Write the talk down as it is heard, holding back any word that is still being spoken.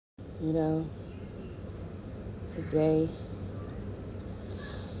You know, today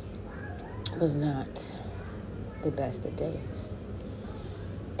was not the best of days.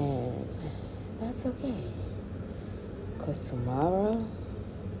 And that's okay. Because tomorrow,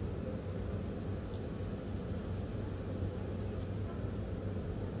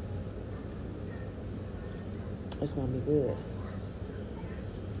 it's going to be good.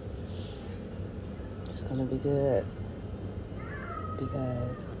 It's going to be good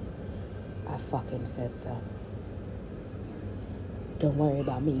because I fucking said so. Don't worry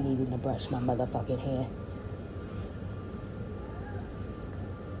about me needing to brush my motherfucking hair.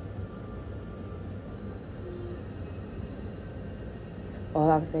 All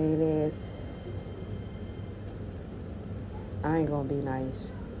I'm saying is, I ain't gonna be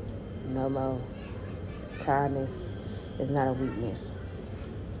nice no more. Kindness is not a weakness.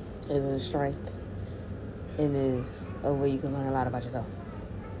 It is a strength. It is a way you can learn a lot about yourself.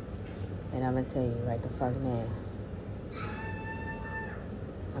 And I'm gonna tell you right the fuck now,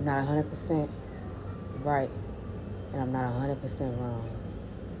 I'm not 100% right, and I'm not 100% wrong.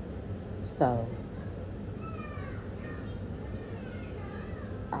 So,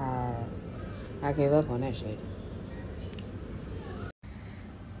 I gave up on that shit.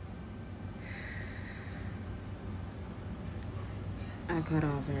 I cut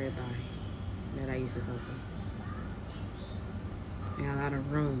off everybody that I used to talk to. Got a lot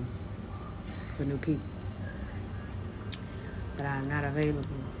of room for new people. But I'm not available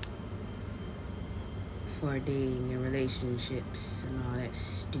for dating and relationships and all that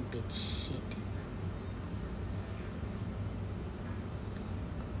stupid shit.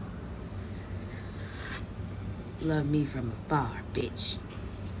 Love me from afar, bitch.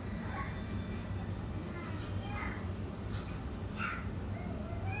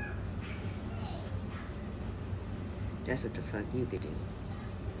 That's what the fuck you could do.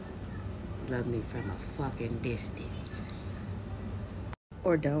 Love me from a fucking distance.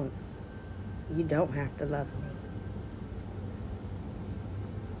 Or don't. You don't have to love me.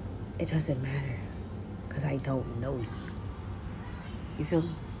 It doesn't matter. Because I don't know you. You feel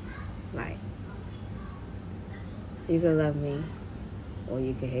me? Like, you can love me or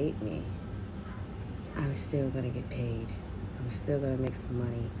you can hate me. I'm still gonna get paid. I'm still gonna make some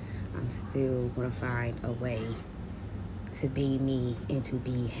money. I'm still gonna find a way to be me and to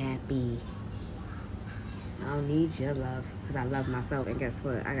be happy. I don't need your love because I love myself, and guess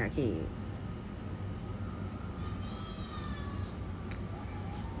what? I got kids.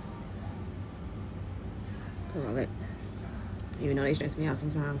 Even though they stress me out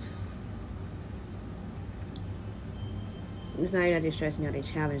sometimes. It's not even that they stress me out, they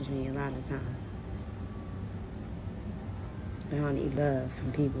challenge me a lot of the time. But I don't need love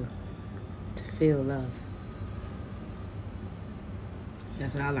from people to feel love.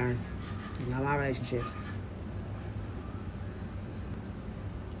 That's what I learned in all my relationships.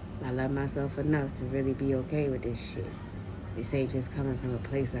 I love myself enough to really be okay with this shit. This ain't just coming from a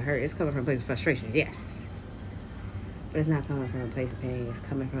place of hurt. It's coming from a place of frustration, yes. But it's not coming from a place of pain. It's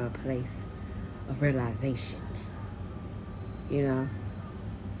coming from a place of realization. You know?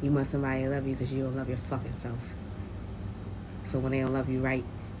 You want somebody to love you because you don't love your fucking self. So when they don't love you right,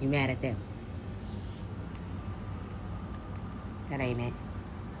 you mad at them. That ain't it.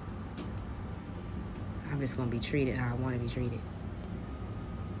 I'm just gonna be treated how I want to be treated.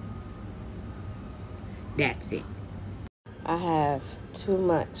 That's it. I have too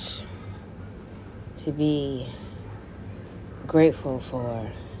much to be grateful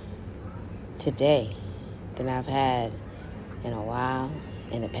for today than I've had in a while,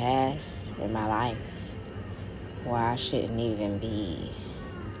 in the past, in my life, where I shouldn't even be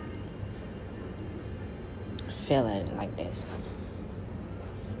feeling like this.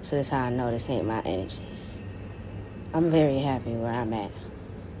 So that's how I know this ain't my energy. I'm very happy where I'm at.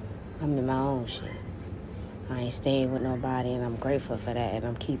 I'm in my own shit. I ain't staying with nobody, and I'm grateful for that, and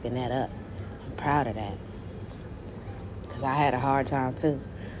I'm keeping that up. I'm proud of that. Because I had a hard time, too,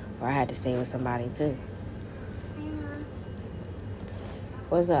 where I had to stay with somebody, too. Hey, Mom.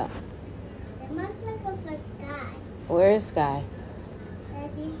 What's up? Someone's looking for Sky. Where is Sky?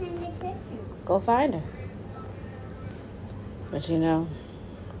 She's in the kitchen. Go find her. But, you know,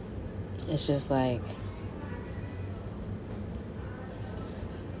 it's just like,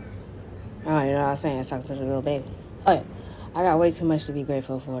 oh, you know what I'm saying? I talking to the little baby. Oh, yeah. I got way too much to be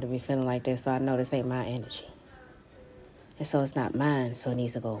grateful for to be feeling like this, so I know this ain't my energy. And so it's not mine, so it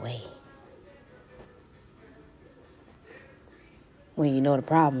needs to go away. When you know the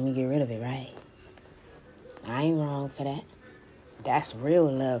problem, you get rid of it, right? I ain't wrong for that. That's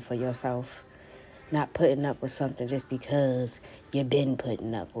real love for yourself. Not putting up with something just because you've been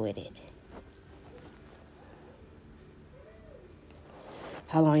putting up with it.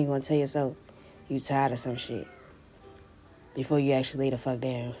 How long you gonna tell yourself you tired of some shit before you actually lay the fuck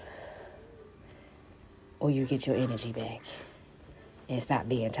down? Or you get your energy back and stop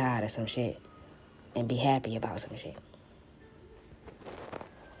being tired of some shit and be happy about some shit.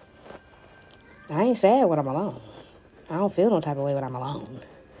 I ain't sad when I'm alone. I don't feel no type of way when I'm alone.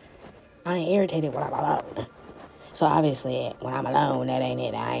 I ain't irritated when I'm alone. So obviously, when I'm alone, that ain't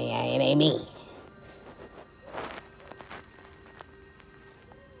it. It ain't me.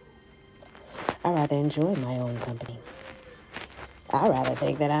 I'd rather enjoy my own company. I'd rather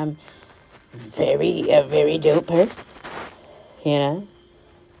think that I'm a very dope person. You know?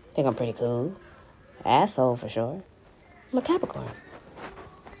 Think I'm pretty cool. Asshole for sure. I'm a Capricorn.